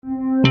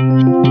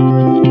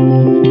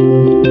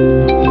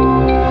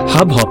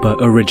Hubhopper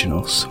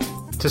Originals.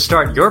 To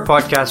start your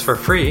podcast for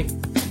free,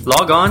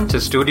 log on to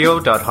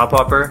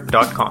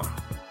studio.hubhopper.com.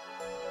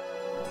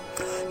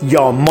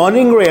 Your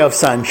morning ray of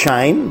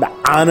sunshine by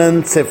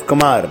Anand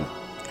Sivkumar.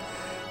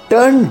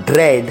 Turn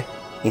dread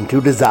into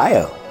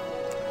desire.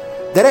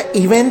 There are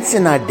events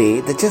in our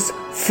day that just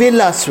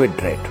fill us with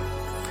dread.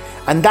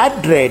 And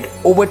that dread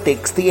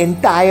overtakes the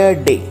entire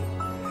day.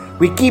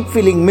 We keep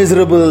feeling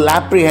miserable,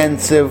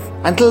 apprehensive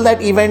until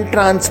that event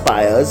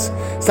transpires,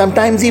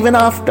 sometimes even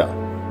after.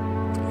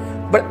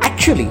 But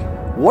actually,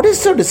 what is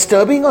so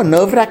disturbing or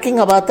nerve-wracking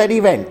about that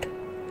event?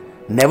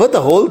 Never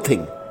the whole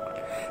thing.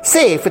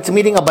 Say, if it's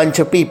meeting a bunch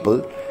of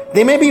people,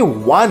 there may be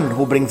one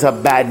who brings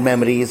up bad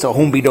memories or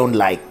whom we don't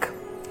like.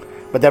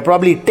 But there are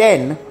probably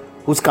 10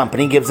 whose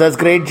company gives us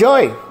great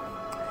joy.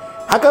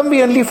 How come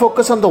we only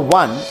focus on the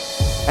one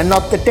and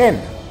not the 10?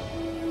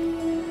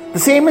 The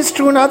same is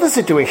true in other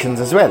situations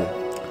as well.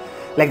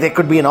 Like there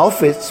could be an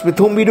office with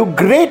whom we do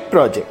great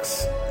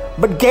projects,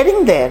 but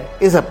getting there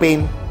is a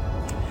pain.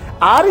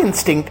 Our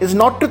instinct is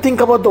not to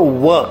think about the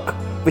work,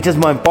 which is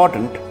more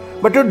important,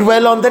 but to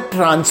dwell on the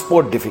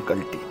transport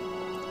difficulty.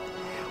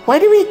 Why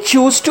do we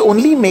choose to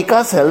only make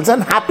ourselves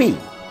unhappy?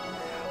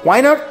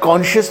 Why not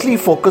consciously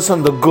focus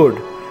on the good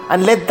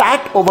and let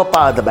that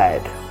overpower the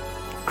bad?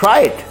 Try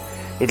it.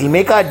 It'll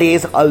make our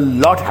days a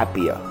lot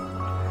happier.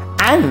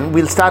 And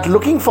we'll start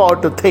looking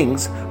forward to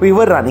things we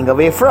were running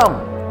away from.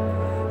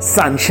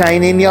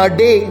 Sunshine in your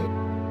day.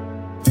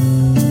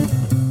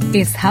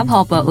 इस hub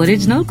hopper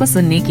original को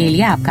सुनने के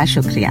लिए आपका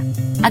शुक्रिया।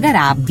 अगर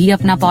आप भी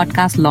अपना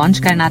पॉडकास्ट लॉन्च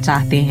करना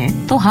चाहते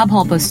हैं तो हब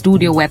हॉपर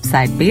स्टूडियो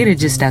वेबसाइट पे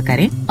रजिस्टर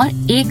करें और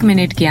 1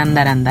 मिनट के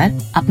अंदर अंदर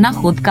अपना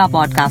खुद का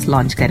पॉडकास्ट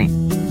लॉन्च करें।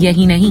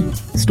 यही नहीं,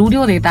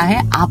 स्टूडियो देता है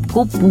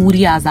आपको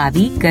पूरी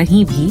आजादी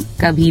कहीं भी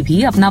कभी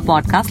भी अपना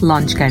पॉडकास्ट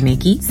लॉन्च करने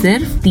की,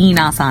 सिर्फ 3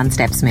 आसान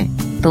स्टेप्स में।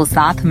 तो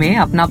साथ में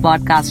अपना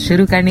पॉडकास्ट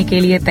शुरू करने के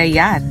लिए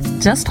तैयार?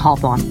 Just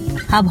hop on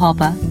hub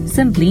hopper,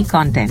 simply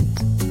content.